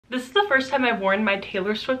This is the first time I've worn my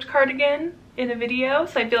Taylor Swift cardigan in a video,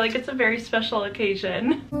 so I feel like it's a very special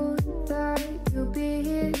occasion.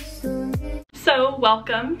 So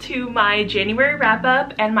welcome to my January wrap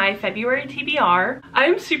up and my February TBR.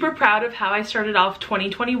 I'm super proud of how I started off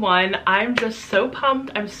 2021. I'm just so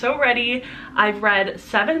pumped. I'm so ready. I've read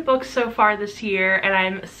 7 books so far this year and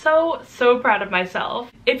I'm so proud of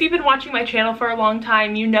myself. If you've been watching my channel for a long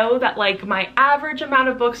time, you know that like my average amount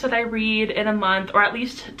of books that I read in a month, or at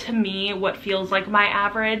least to me what feels like my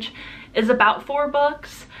average, is about 4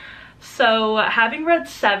 books. So having read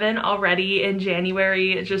 7 already in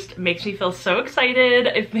January, it just makes me feel so excited.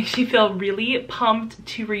 It makes me feel really pumped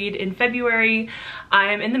to read in February.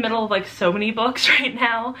 I'm in the middle of like so many books right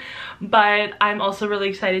now, but I'm also really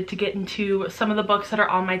excited to get into some of the books that are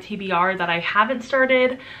on my TBR that I haven't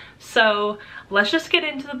started. So let's just get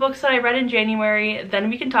into the books that I read in January, then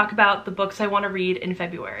we can talk about the books I want to read in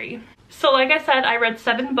February. So like I said, I read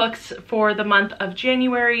 7 books for the month of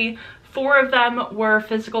January. 4 of them were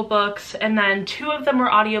physical books, and then 2 of them were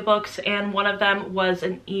audiobooks, and 1 of them was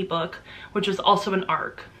an ebook, which was also an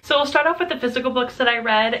ARC. So we'll start off with the physical books that I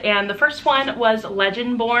read, and the first one was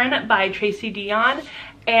Legendborn by Tracy Dion,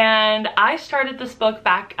 and I started this book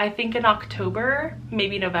back, I think in October,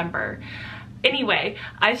 maybe November. Anyway,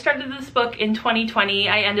 I started this book in 2020.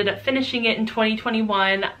 I ended up finishing it in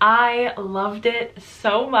 2021. I loved it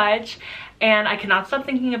so much and I cannot stop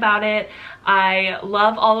thinking about it. I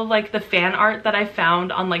love all of like the fan art that I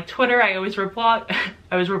found on like Twitter. I always reblog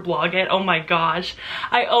it. Oh my gosh.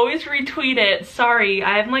 I always retweet it. Sorry,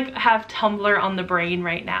 I have Tumblr on the brain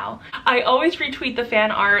right now. I always retweet the fan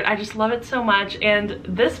art. I just love it so much, and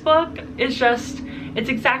this book is just, it's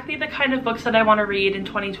exactly the kind of books that I want to read in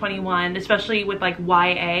 2021, especially with like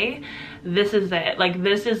YA. This is it. Like,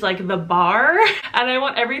 this is like the bar, and I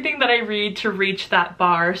want everything that I read to reach that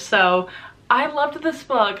bar. So I loved this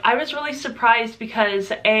book. I was really surprised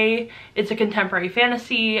because A, it's a contemporary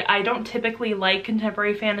fantasy. I don't typically like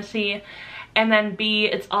contemporary fantasy. And then B,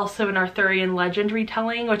 it's also an Arthurian legend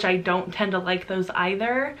retelling, which I don't tend to like those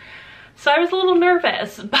either. So I was a little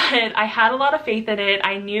nervous, but I had a lot of faith in it.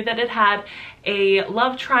 I knew that it had a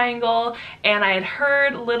love triangle, and I had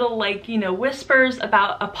heard little like, you know, whispers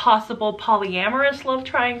about a possible polyamorous love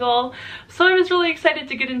triangle. So I was really excited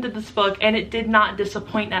to get into this book, and it did not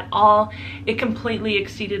disappoint at all. It completely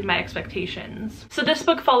exceeded my expectations. So this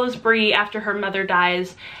book follows Bree after her mother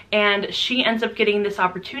dies, and she ends up getting this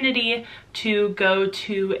opportunity to go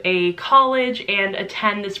to a college and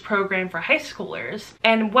attend this program for high schoolers.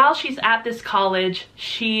 And while she's at this college,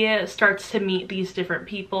 she starts to meet these different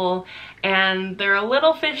people, and they're a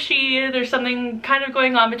little fishy. There's something kind of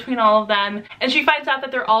going on between all of them, and she finds out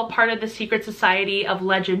that they're all part of the secret society of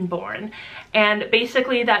Legendborn. And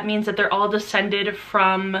basically that means that they're all descended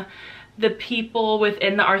from the people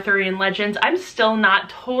within the Arthurian legends. I'm still not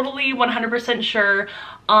totally 100% sure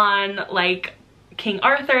on like King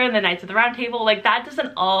Arthur and the Knights of the Round Table. Like, that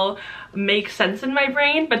doesn't all make sense in my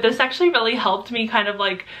brain, but this actually really helped me kind of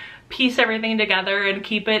like piece everything together and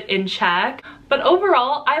keep it in check. But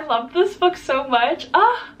overall, I loved this book so much.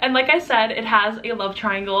 And like I said, it has a love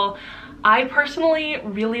triangle. I personally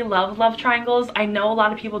really love love triangles. I know a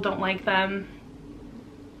lot of people don't like them.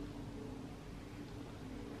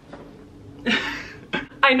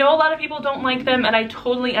 I know a lot of people don't like them, and I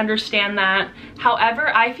totally understand that.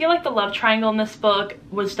 However, I feel like the love triangle in this book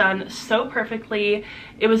was done so perfectly.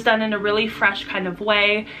 It was done in a really fresh kind of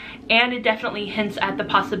way, and it definitely hints at the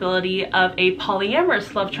possibility of a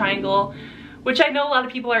polyamorous love triangle, which I know a lot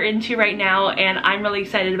of people are into right now, and I'm really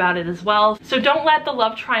excited about it as well. So don't let the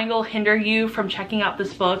love triangle hinder you from checking out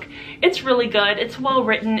this book. It's really good. It's well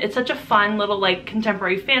written. It's such a fun little like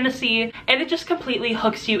contemporary fantasy, and it just completely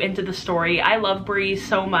hooks you into the story. I love Bree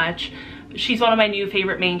so much. She's one of my new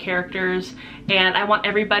favorite main characters, and I want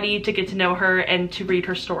everybody to get to know her and to read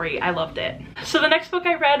her story. I loved it. So the next book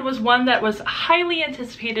I read was one that was highly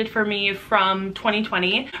anticipated for me from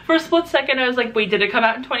 2020. For a split second, I was like, wait, did it come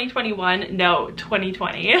out in 2021? No,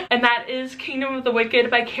 2020. And that is Kingdom of the Wicked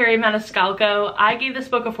by Carrie Maniscalco. I gave this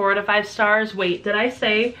book a 4 out of 5 stars. Wait, did I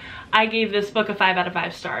say I gave this book a 5 out of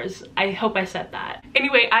 5 stars? I hope I said that.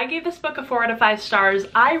 Anyway, I gave this book a 4 out of 5 stars.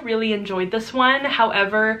 I really enjoyed this one.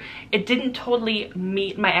 However, it didn't totally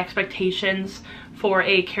meet my expectations for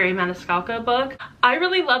a Carrie Maniscalco book. I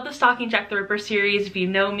really love the Stalking Jack the Ripper series. If you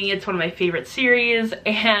know me, it's one of my favorite series,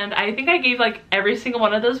 and I think I gave like every single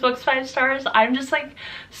one of those books 5 stars. I'm just like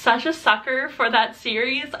such a sucker for that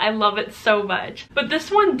series. I love it so much. But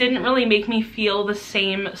this one didn't really make me feel the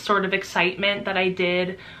same sort of excitement that I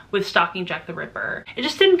did with Stalking Jack the Ripper. It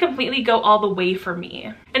just didn't completely go all the way for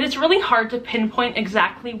me. And it's really hard to pinpoint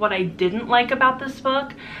exactly what I didn't like about this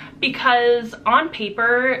book, because on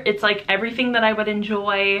paper, it's like everything that I would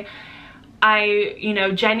enjoy. I, you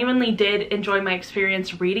know, genuinely did enjoy my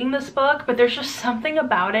experience reading this book, but there's just something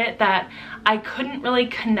about it that I couldn't really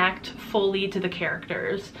connect fully to the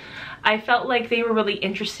characters. I felt like they were really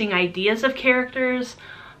interesting ideas of characters,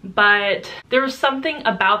 but there was something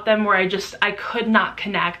about them where I could not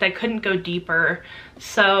connect. I couldn't go deeper.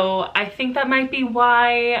 So I think that might be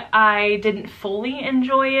why I didn't fully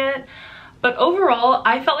enjoy it. But overall,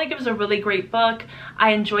 I felt like it was a really great book.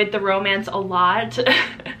 I enjoyed the romance a lot.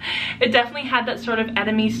 It definitely had that sort of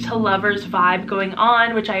enemies to lovers vibe going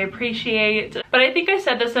on, which I appreciate. But I think I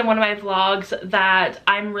said this in one of my vlogs that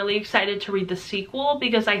I'm really excited to read the sequel,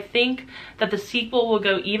 because I think that the sequel will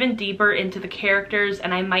go even deeper into the characters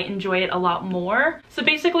and I might enjoy it a lot more. So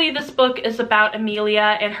basically, this book is about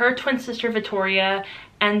Amelia, and her twin sister Victoria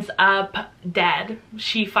ends up dead.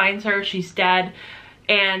 She finds her, she's dead.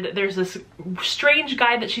 And there's this strange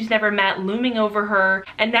guy that she's never met looming over her.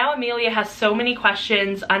 And now Amelia has so many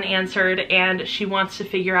questions unanswered, and she wants to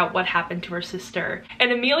figure out what happened to her sister.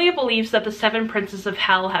 And Amelia believes that the 7 princes of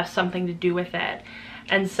hell have something to do with it.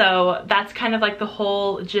 And so that's kind of like the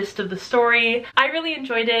whole gist of the story. I really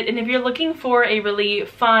enjoyed it, and if you're looking for a really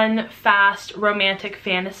fun, fast, romantic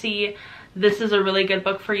fantasy, this is a really good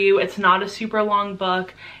book for you. It's not a super long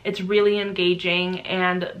book. It's really engaging,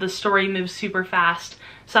 and the story moves super fast.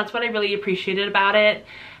 So that's what I really appreciated about it.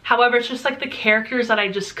 However, it's just like the characters that I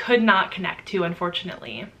just could not connect to,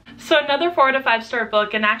 unfortunately. So another 4 to 5 star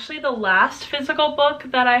book, and actually the last physical book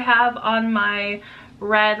that I have on my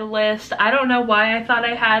read list. I don't know why I thought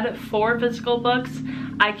I had 4 physical books.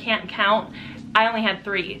 I can't count. I only had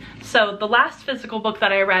 3. So the last physical book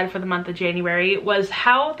that I read for the month of January was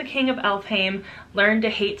How the King of Elfhame Learned to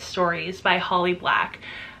Hate Stories by Holly Black.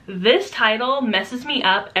 This title messes me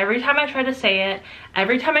up every time I try to say it,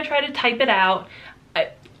 every time I try to type it out.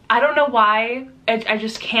 I don't know why. I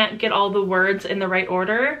just can't get all the words in the right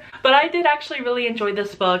order. But I did actually really enjoy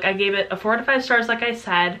this book. I gave it a 4 to 5 stars, like I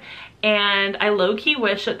said. And I low-key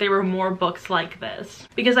wish that there were more books like this,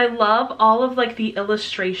 because I love all of like the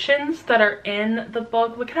illustrations that are in the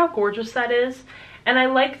book. Look at how gorgeous that is. And I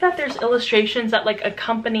like that there's illustrations that like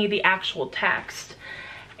accompany the actual text.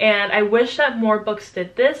 And I wish that more books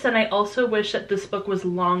did this, and I also wish that this book was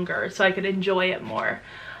longer so I could enjoy it more,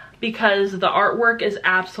 because the artwork is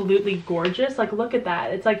absolutely gorgeous. Like, look at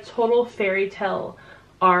that. It's like total fairy tale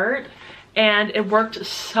art. And it worked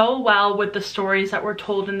so well with the stories that were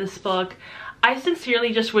told in this book. I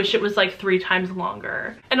sincerely just wish it was like 3 times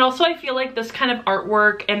longer. And also I feel like this kind of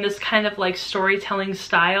artwork and this kind of like storytelling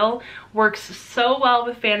style works so well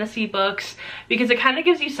with fantasy books, because it kind of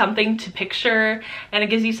gives you something to picture and it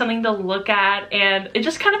gives you something to look at, and it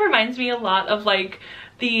just kind of reminds me a lot of like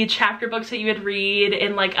the chapter books that you would read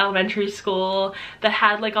in like elementary school that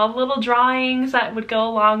had like all the little drawings that would go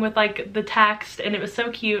along with like the text, and it was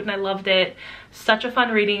so cute and I loved it. Such a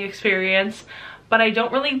fun reading experience. But I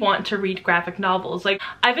don't really want to read graphic novels. Like,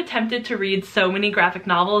 I've attempted to read so many graphic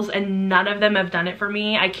novels and none of them have done it for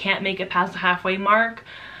me. I can't make it past the halfway mark.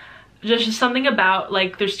 There's just something about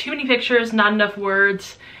like, there's too many pictures, not enough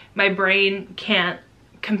words. My brain can't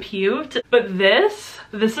compute. But this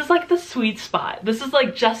is like the sweet spot. This is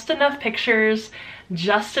like just enough pictures,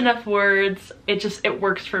 just enough words. It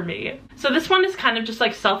works for me. So this one is kind of just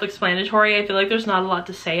like self-explanatory. I feel like there's not a lot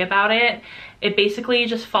to say about it. It basically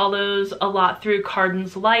just follows a lot through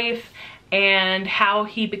Cardan's life and how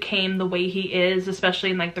he became the way he is,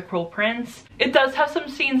 especially in like The Cruel Prince. It does have some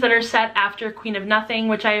scenes that are set after Queen of Nothing,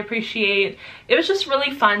 which I appreciate. It was just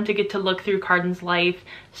really fun to get to look through Cardan's life,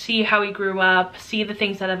 see how he grew up, see the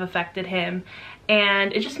things that have affected him.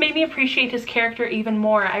 And it just made me appreciate his character even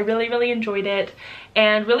more. I really, really enjoyed it.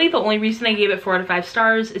 And really the only reason I gave it 4 to 5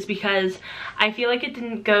 stars is because I feel like it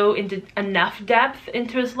didn't go into enough depth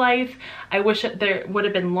into his life. I wish that there would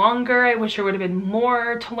have been longer. I wish there would have been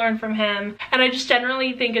more to learn from him. And I just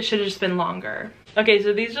generally think it should have just been longer. Okay,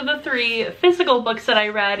 so these are the 3 physical books that I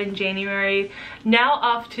read in January. Now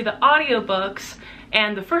off to the audiobooks.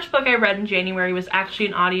 And the first book I read in January was actually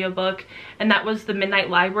an audiobook, and that was The Midnight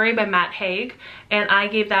Library by Matt Haig, and I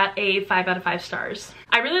gave that a 5 out of 5 stars.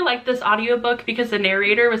 I really liked this audiobook because the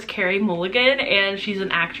narrator was Carey Mulligan, and she's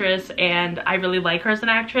an actress, and I really like her as an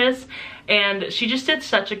actress, and she just did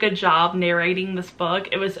such a good job narrating this book.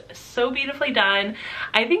 It was so beautifully done.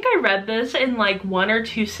 I think I read this in like 1 or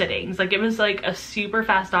 2 sittings. Like, it was like a super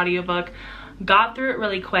fast audiobook. Got through it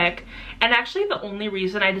really quick, and actually the only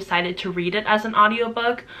reason I decided to read it as an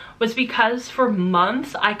audiobook was because for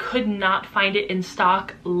months I could not find it in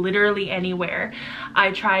stock literally anywhere.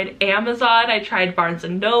 I tried Amazon, I tried Barnes &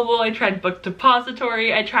 Noble, I tried Book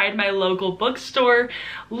Depository, I tried my local bookstore.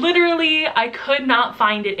 Literally, I could not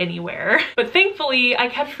find it anywhere. But thankfully, I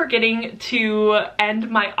kept forgetting to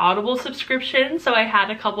end my Audible subscription, so I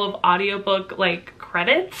had a couple of audiobook like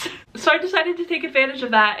credits. So I decided to take advantage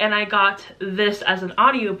of that, and I got this as an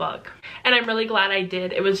audiobook. And I'm really glad I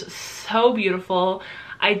did. It was so beautiful.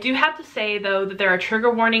 I do have to say though that there are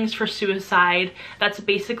trigger warnings for suicide. That's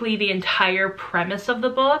basically the entire premise of the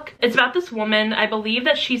book. It's about this woman, I believe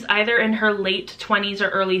that she's either in her late 20s or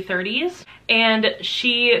early 30s, and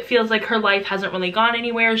she feels like her life hasn't really gone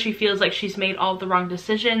anywhere. She feels like she's made all the wrong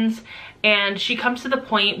decisions, and she comes to the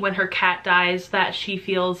point when her cat dies that she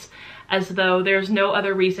feels as though there's no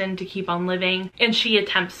other reason to keep on living, and she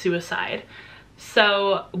attempts suicide.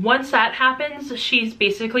 So once that happens, she's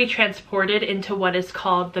basically transported into what is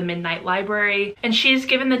called the Midnight Library, and she's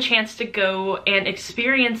given the chance to go and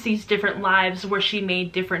experience these different lives where she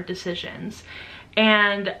made different decisions.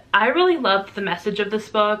 And I really loved the message of this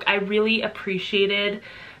book. I really appreciated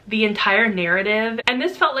the entire narrative, and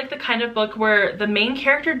this felt like the kind of book where the main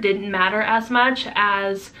character didn't matter as much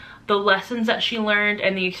as the lessons that she learned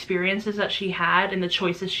and the experiences that she had and the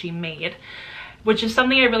choices she made, which is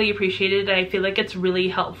something I really appreciated, and I feel like it's really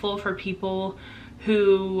helpful for people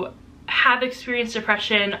who have experienced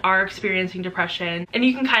depression, are experiencing depression, and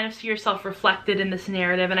you can kind of see yourself reflected in this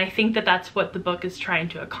narrative, and I think that that's what the book is trying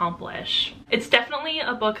to accomplish. It's definitely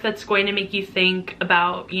a book that's going to make you think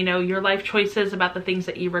about, you know, your life choices, about the things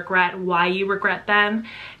that you regret, why you regret them,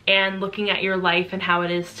 and looking at your life and how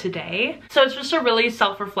it is today. So it's just a really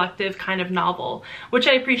self-reflective kind of novel, which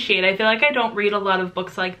I appreciate. I feel like I don't read a lot of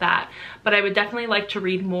books like that, but I would definitely like to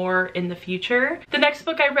read more in the future. The next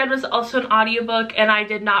book I read was also an audiobook, and I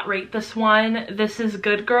did not rate this one. This is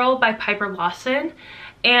Good Girl by Piper Lawson,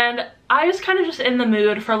 and I was kind of just in the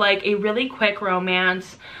mood for like a really quick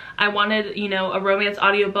romance. I wanted, you know, a romance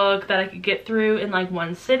audiobook that I could get through in like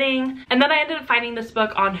 1 sitting. And then I ended up finding this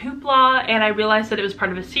book on Hoopla, and I realized that it was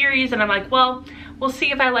part of a series, and I'm like, well, we'll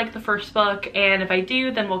see if I like the first book, and if I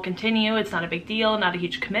do, then we'll continue. It's not a big deal, not a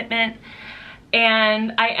huge commitment.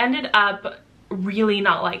 And I ended up really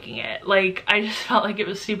not liking it. Like, I just felt like it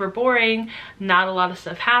was super boring. Not a lot of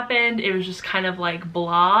stuff happened. It was just kind of like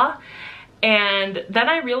blah. And then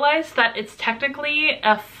I realized that it's technically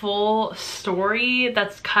a full story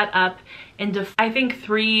that's cut up into, I think,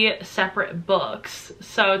 3 separate books.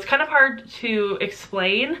 So it's kind of hard to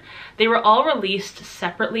explain. They were all released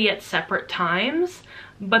separately at separate times,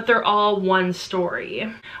 but they're all one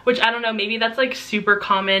story, which I don't know, maybe that's like super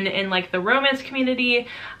common in like the romance community.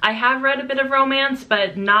 I have read a bit of romance,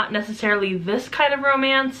 but not necessarily this kind of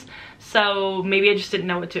romance. So maybe I just didn't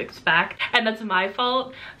know what to expect, and that's my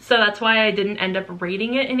fault. So that's why I didn't end up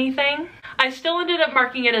rating it anything. I still ended up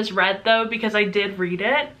marking it as read though, because I did read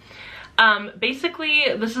it. Basically,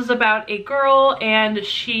 this is about a girl, and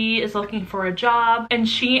she is looking for a job, and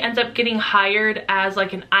she ends up getting hired as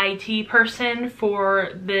like an IT person for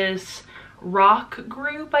this rock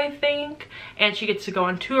group, I think, and she gets to go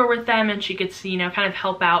on tour with them, and she gets to, you know, kind of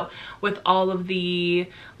help out with all of the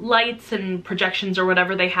lights and projections or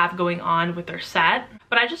whatever they have going on with their set.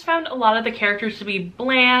 But I just found a lot of the characters to be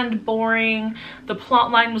bland, boring. The plot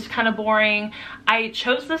line was kind of boring. I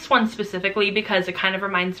chose this one specifically because it kind of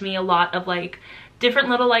reminds me a lot of like different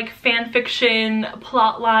little like fan fiction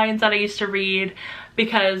plot lines that I used to read,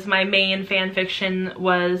 because my main fan fiction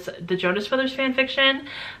was the Jonas Brothers fan fiction.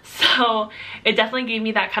 So it definitely gave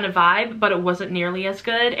me that kind of vibe, but it wasn't nearly as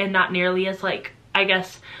good and not nearly as like, I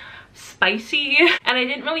guess, spicy. And I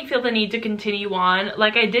didn't really feel the need to continue on.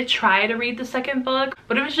 Like, I did try to read the second book,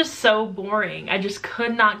 but it was just so boring. I just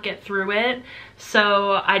could not get through it.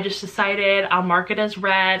 So I just decided I'll mark it as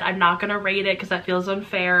read. I'm not gonna rate it because that feels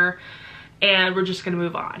unfair. and we're just gonna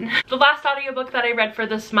move on. The last audiobook that I read for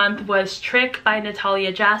this month was Trick by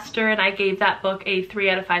Natalia Jaster, and I gave that book a 3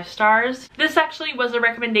 out of 5 stars. This actually was a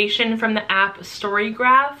recommendation from the app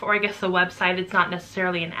Storygraph, or I guess the website. It's not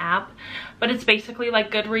necessarily an app, but it's basically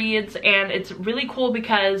like Goodreads, and it's really cool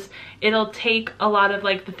because it'll take a lot of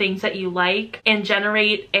like the things that you like and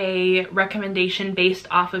generate a recommendation based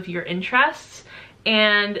off of your interests.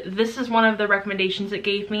 And this is one of the recommendations it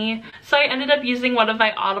gave me. So I ended up using one of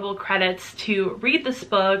my Audible credits to read this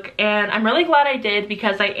book, and I'm really glad I did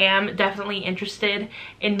because I am definitely interested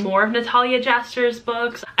in more of Natalia Jaster's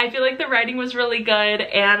books. I feel like the writing was really good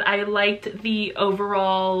and I liked the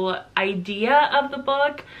overall idea of the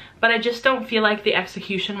book, but I just don't feel like the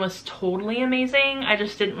execution was totally amazing. I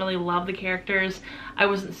just didn't really love the characters. I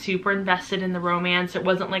wasn't super invested in the romance. It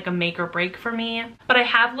wasn't like a make or break for me. But I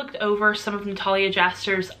have looked over some of Natalia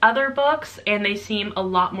Jaster's other books and they seem a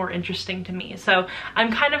lot more interesting to me. So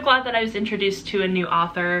I'm kind of glad that I was introduced to a new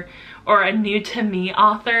author, or a new to me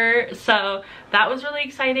author, so that was really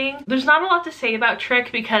exciting. There's not a lot to say about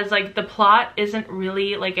Trick because like the plot isn't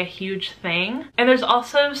really like a huge thing, and there's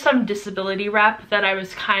also some disability rep that I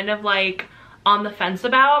was kind of like on the fence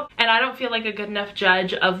about, and I don't feel like a good enough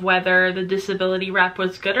judge of whether the disability rep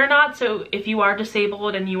was good or not. So if you are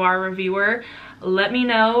disabled and you are a reviewer, let me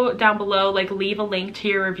know down below, like leave a link to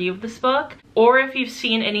your review of this book, or if you've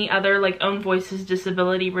seen any other like Own Voices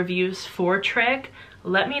disability reviews for Trick,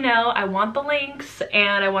 let me know. I want the links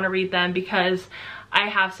and I want to read them because I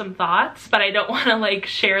have some thoughts, but I don't want to like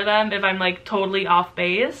share them if I'm like totally off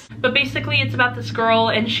base. But basically it's about this girl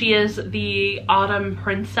and she is the Autumn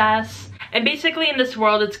Princess. And basically in this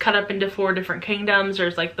world it's cut up into 4 different kingdoms.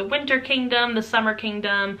 There's like the Winter Kingdom, the Summer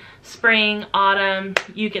Kingdom, Spring, Autumn,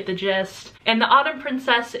 you get the gist. And the Autumn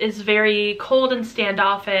Princess is very cold and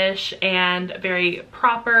standoffish and very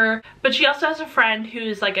proper. But she also has a friend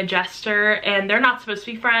who's like a jester, and they're not supposed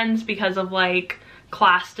to be friends because of like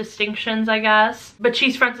class distinctions, I guess. But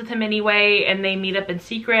she's friends with him anyway, and they meet up in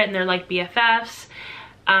secret and they're like BFFs.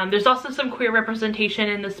 There's also some queer representation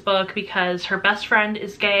in this book because her best friend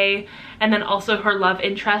is gay, and then also her love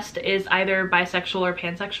interest is either bisexual or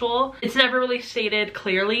pansexual. It's never really stated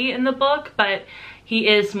clearly in the book, but he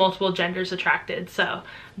is multiple genders attracted, so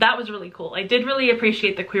that was really cool. I did really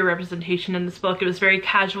appreciate the queer representation in this book. It was very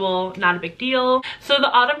casual, not a big deal. So the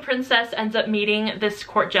Autumn Princess ends up meeting this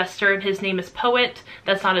court jester, and his name is Poet.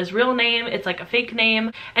 That's not his real name, it's like a fake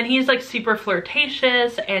name, and he's like super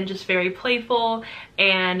flirtatious and just very playful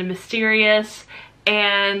and mysterious.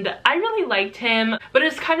 And I really liked him, but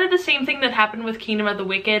it's kind of the same thing that happened with Kingdom of the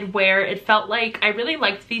Wicked, where it felt like I really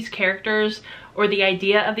liked these characters or the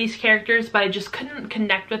idea of these characters, but I just couldn't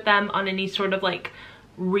connect with them on any sort of like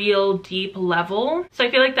real deep level. So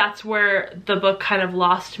I feel like that's where the book kind of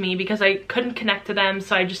lost me, because I couldn't connect to them,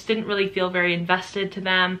 so I just didn't really feel very invested to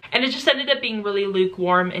them, and it just ended up being really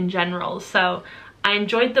lukewarm in general. So I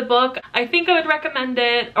enjoyed the book. I think I would recommend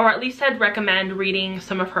it, or at least I'd recommend reading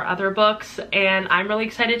some of her other books, and I'm really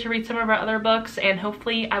excited to read some of her other books, and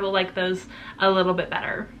hopefully I will like those a little bit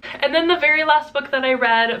better. And then the very last book that I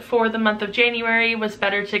read for the month of January was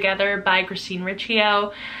Better Together by Christine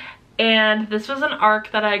Riccio, and this was an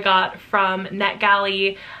ARC that I got from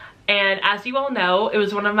NetGalley. And as you all know, it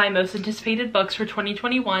was one of my most anticipated books for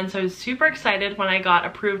 2021, so I was super excited when I got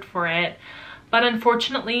approved for it. But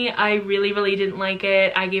unfortunately, I really didn't like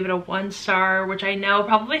it. I gave it a 1 star, which I know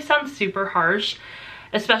probably sounds super harsh,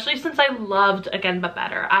 especially since I loved Again But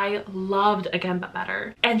Better. I loved Again But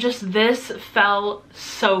Better. And just this fell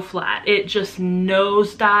so flat. It just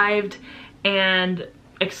nosedived and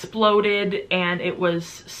exploded, and it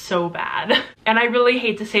was so bad. And I really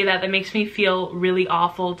hate to say that. That makes me feel really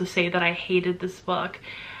awful to say that I hated this book.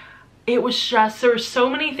 It was just, there were so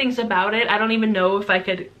many things about it. I don't even know if I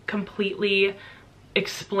could completely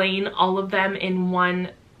explain all of them in one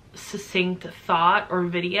succinct thought or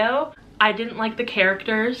video. I didn't like the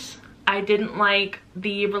characters. I didn't like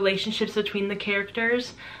the relationships between the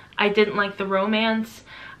characters. I didn't like the romance.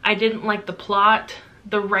 I didn't like the plot.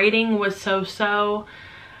 The writing was so-so.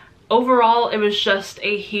 Overall, it was just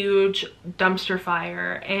a huge dumpster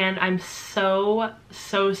fire, and I'm so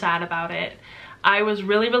sad about it. I was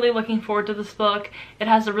really looking forward to this book. It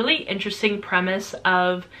has a really interesting premise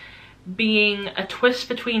of being a twist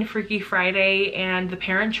between Freaky Friday and The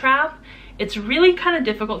Parent Trap. It's really kind of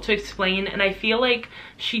difficult to explain, and I feel like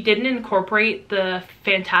she didn't incorporate the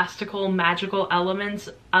fantastical, magical elements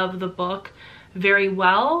of the book very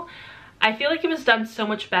well. I feel like it was done so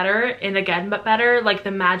much better in Again But Better. Like,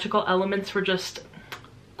 the magical elements were just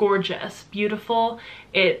gorgeous, beautiful.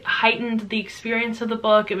 It heightened the experience of the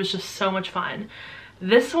book. It was just so much fun.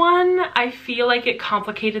 This one, I feel like it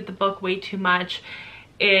complicated the book way too much.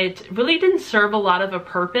 It really didn't serve a lot of a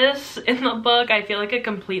purpose in the book. I feel like it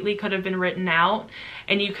completely could have been written out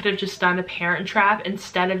and you could have just done a Parent Trap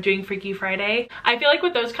instead of doing Freaky Friday. I feel like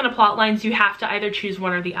with those kind of plot lines, you have to either choose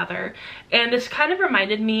one or the other. And this kind of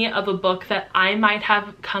reminded me of a book that I might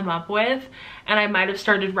have come up with, and I might have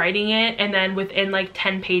started writing it, and then within like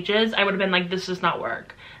 10 pages, I would have been like, this does not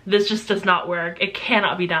work. This just does not work. It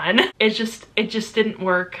cannot be done. It just didn't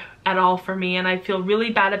work at all for me, and I feel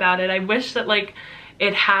really bad about it. I wish that like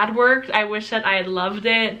it had worked. I wish that I had loved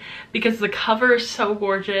it because the cover is so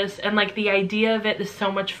gorgeous and like the idea of it is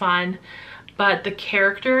so much fun, but the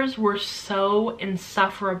characters were so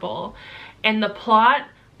insufferable and the plot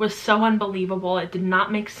was so unbelievable. It did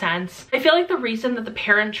not make sense. I feel like the reason that the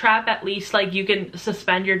Parent Trap, at least like you can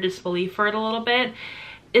suspend your disbelief for it a little bit,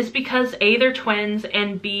 is because A, they're twins,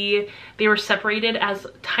 and B, they were separated as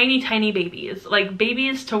tiny babies, like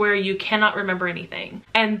babies to where you cannot remember anything,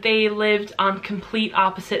 and they lived on complete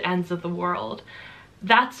opposite ends of the world.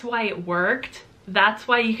 That's why it worked. That's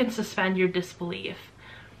why you can suspend your disbelief.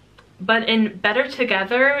 But in Better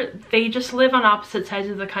Together, they just live on opposite sides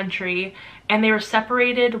of the country, and they were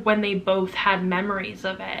separated when they both had memories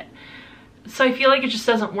of it. So I feel like it just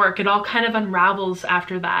doesn't work. It all kind of unravels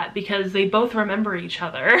after that because they both remember each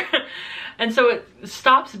other. And so it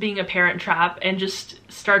stops being a Parent Trap and just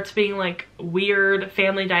starts being like weird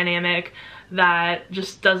family dynamic that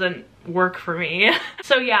just doesn't work for me.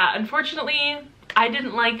 So yeah, unfortunately, I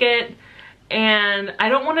didn't like it, and I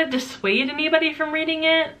don't want to dissuade anybody from reading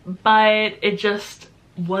it, but it just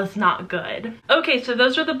was not good. Okay, so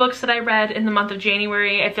those are the books that I read in the month of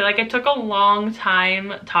January. I feel like I took a long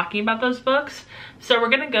time talking about those books, so we're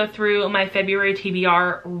gonna go through my February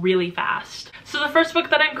TBR really fast. So the first book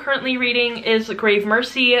that I'm currently reading is Grave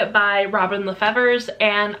Mercy by Robin Lefevre,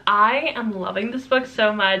 and I am loving this book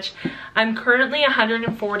so much. I'm currently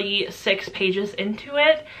 146 pages into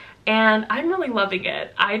it, and I'm really loving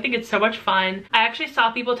it. I think it's so much fun. I actually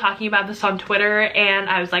saw people talking about this on Twitter, and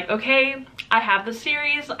I was like, okay, I have the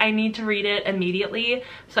series, I need to read it immediately.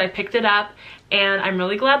 So I picked it up, and I'm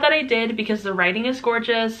really glad that I did because the writing is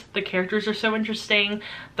gorgeous, the characters are so interesting,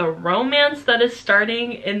 the romance that is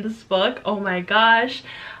starting in this book, oh my gosh.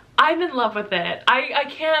 I'm in love with it. I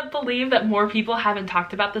can't believe that more people haven't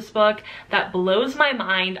talked about this book. That blows my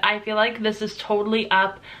mind. I feel like this is totally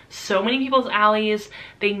up so many people's alleys.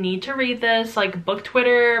 They need to read this. Like book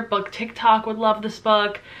Twitter, book TikTok would love this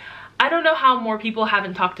book. I don't know how more people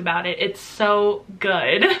haven't talked about it. It's so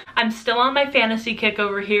good. I'm still on my fantasy kick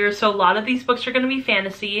over here, so a lot of these books are going to be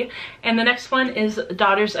fantasy. And the next one is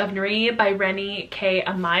Daughters of Nri by Rennie K.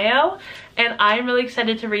 Amayo. And I'm really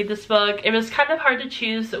excited to read this book. It was kind of hard to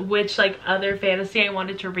choose which like other fantasy I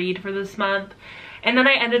wanted to read for this month. And then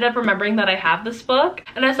I ended up remembering that I have this book.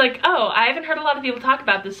 And I was like, oh, I haven't heard a lot of people talk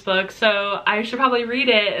about this book, so I should probably read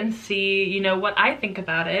it and see, you know, what I think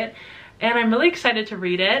about it. And I'm really excited to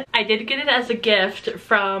read it. I did get it as a gift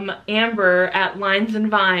from Amber at Lines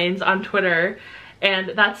and Vines on Twitter, and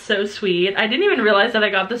that's so sweet. I didn't even realize that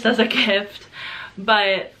I got this as a gift,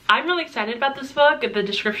 but I'm really excited about this book. The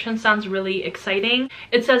description sounds really exciting.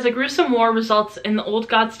 It says, a gruesome war results in the old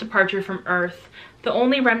god's departure from Earth. The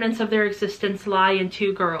only remnants of their existence lie in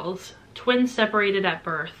two girls, twins separated at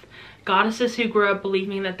birth, goddesses who grew up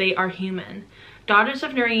believing that they are human. Daughters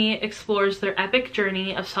of Nri explores their epic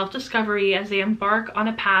journey of self-discovery as they embark on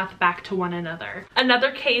a path back to one another.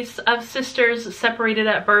 Another case of sisters separated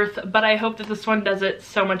at birth, but I hope that this one does it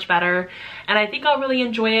so much better. And I think I'll really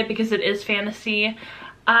enjoy it because it is fantasy.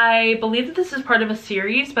 I believe that this is part of a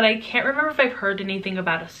series, but I can't remember if I've heard anything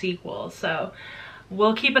about a sequel, so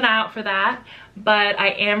we'll keep an eye out for that. But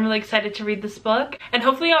I am really excited to read this book, and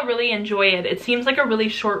hopefully I'll really enjoy it. It seems like a really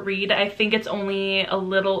short read. I think it's only a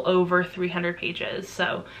little over 300 pages,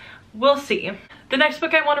 so we'll see. The next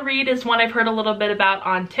book I want to read is one I've heard a little bit about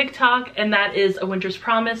on TikTok, and that is A Winter's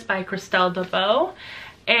Promise by Christelle DeVoe.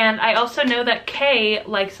 And I also know that Kay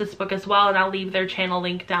likes this book as well, and I'll leave their channel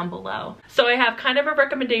link down below. So I have kind of a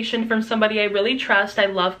recommendation from somebody I really trust. I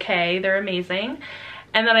love Kay, they're amazing.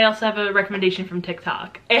 And then I also have a recommendation from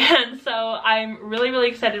TikTok. And so I'm really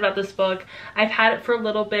excited about this book. I've had it for a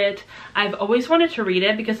little bit. I've always wanted to read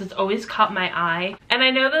it because it's always caught my eye. And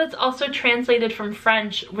I know that it's also translated from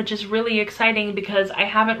French, which is really exciting because I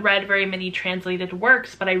haven't read very many translated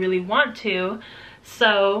works, but I really want to.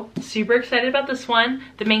 So super excited about this one.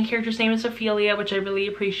 The main character's name is Ophelia, which I really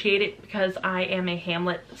appreciate it because I am a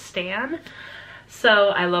Hamlet stan. So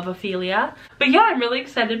I love Ophelia. But yeah, I'm really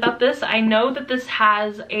excited about this. I know that this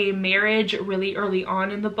has a marriage really early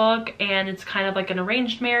on in the book, and it's kind of like an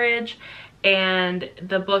arranged marriage. and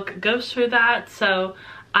the book goes through that, so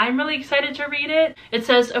I'm really excited to read it. It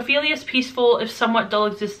says, Ophelia's peaceful, if somewhat dull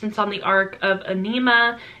existence on the Ark of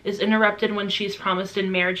Anema is interrupted when she is promised in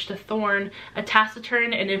marriage to Thorn, a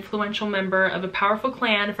taciturn and influential member of a powerful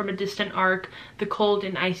clan from a distant Ark, the cold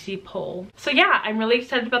and icy pole. So yeah, I'm really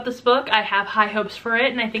excited about this book. I have high hopes for it,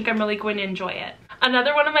 and I think I'm really going to enjoy it.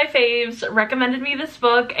 Another one of my faves recommended me this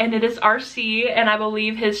book, and it is RC, and I will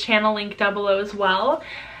leave his channel link down below as well.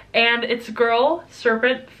 And it's Girl,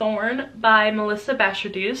 Serpent, Thorn by Melissa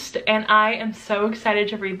Bashardust, and I am so excited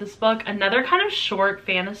to read this book. Another kind of short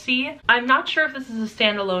fantasy. I'm not sure if this is a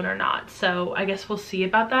standalone or not, so I guess we'll see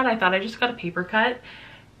about that. I thought I just got a paper cut.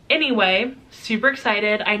 Anyway, super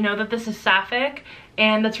excited. I know that this is sapphic,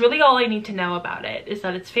 and that's really all I need to know about it, is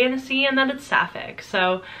that it's fantasy and that it's sapphic.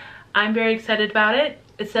 So I'm very excited about it.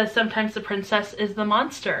 It says sometimes the princess is the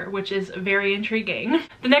monster, which is very intriguing.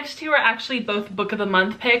 The next two are actually both book of the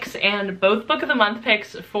month picks, and both book of the month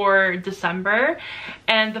picks for December.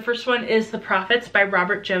 And the first one is The Prophets by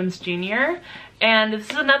Robert Jones Jr. And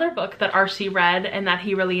this is another book that RC read and that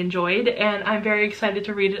he really enjoyed, and I'm very excited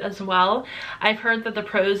to read it as well. I've heard that the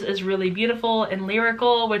prose is really beautiful and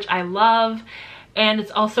lyrical, which I love. And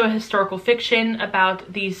it's also a historical fiction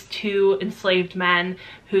about these two enslaved men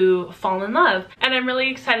who fall in love. And I'm really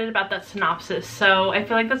excited about that synopsis. So I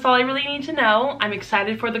feel like that's all I really need to know. I'm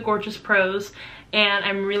excited for the gorgeous prose, and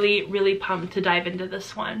I'm really, really pumped to dive into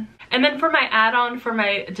this one. And then for my add-on for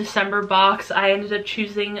my December box, I ended up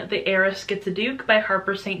choosing The Heiress Gets a Duke by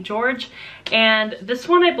Harper St. George. And this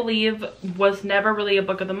one, I believe, was never really a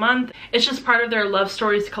book of the month. It's just part of their Love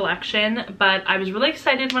Stories collection, but I was really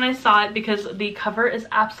excited when I saw it because the cover is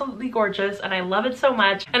absolutely gorgeous and I love it so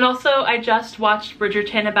much. And also, I just watched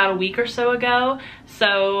Bridgerton about a week or so ago,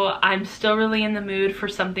 so I'm still really in the mood for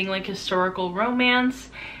something like historical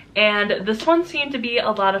romance. And this one seemed to be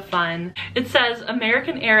a lot of fun. It says,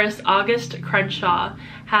 American heiress August Crenshaw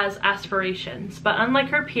has aspirations, but unlike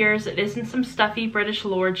her peers, it isn't some stuffy British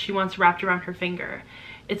lord she wants wrapped around her finger.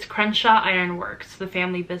 It's Crenshaw Ironworks, the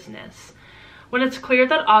family business. When it's clear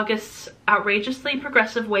that August's outrageously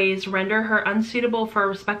progressive ways render her unsuitable for a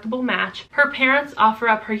respectable match, her parents offer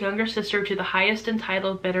up her younger sister to the highest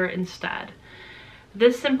entitled bidder instead.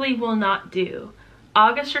 This simply will not do.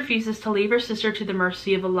 August refuses to leave her sister to the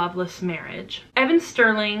mercy of a loveless marriage. Evan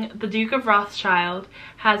Sterling, the Duke of Rothschild,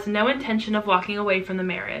 has no intention of walking away from the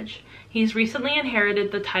marriage. He's recently inherited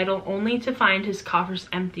the title only to find his coffers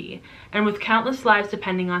empty, and with countless lives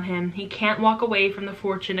depending on him, he can't walk away from the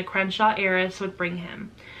fortune a Crenshaw heiress would bring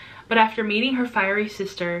him. But after meeting her fiery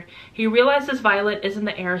sister, he realizes Violet isn't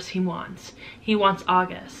the heiress he wants. He wants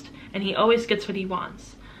August, and he always gets what he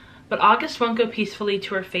wants. But August won't go peacefully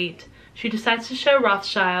to her fate. She decides to show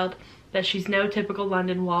Rothschild that she's no typical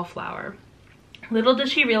London wallflower. Little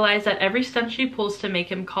does she realize that every stunt she pulls to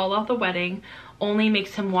make him call off the wedding only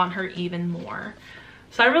makes him want her even more.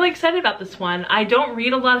 So I'm really excited about this one. I don't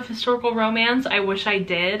read a lot of historical romance. I wish I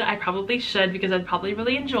did. I probably should because I'd probably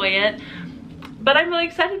really enjoy it. But I'm really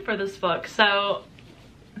excited for this book. So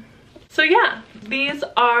yeah, these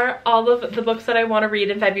are all of the books that I want to read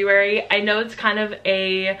in February. I know it's kind of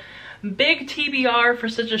a big TBR for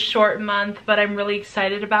such a short month, but I'm really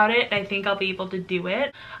excited about it. I think I'll be able to do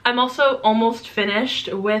it. I'm also almost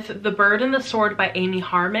finished with The Bird and the Sword by Amy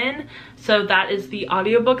Harmon. So that is the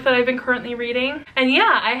audiobook that I've been currently reading. And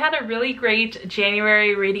yeah, I had a really great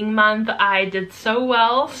January reading month. I did so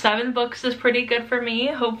well. 7 books is pretty good for me.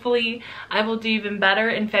 Hopefully I will do even better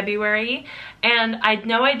in February. And I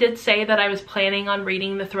know I did say that I was planning on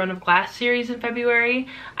reading the Throne of Glass series in February.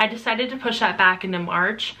 I decided to push that back into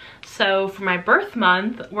March. So for my birth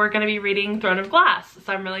month, we're going to be reading Throne of Glass.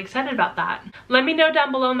 So I'm really excited about that. Let me know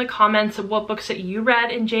down below in the comments what books that you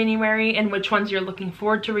read in January and which ones you're looking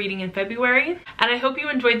forward to reading in February. And I hope you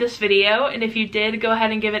enjoyed this video. And if you did, go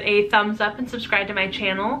ahead and give it a thumbs up and subscribe to my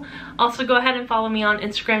channel. Also go ahead and follow me on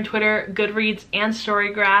Instagram, Twitter, Goodreads, and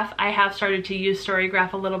Storygraph. I have started to use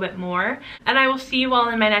Storygraph a little bit more. And I will see you all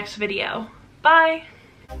in my next video. Bye!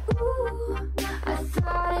 Ooh, I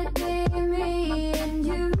thought it'd be me and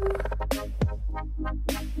you.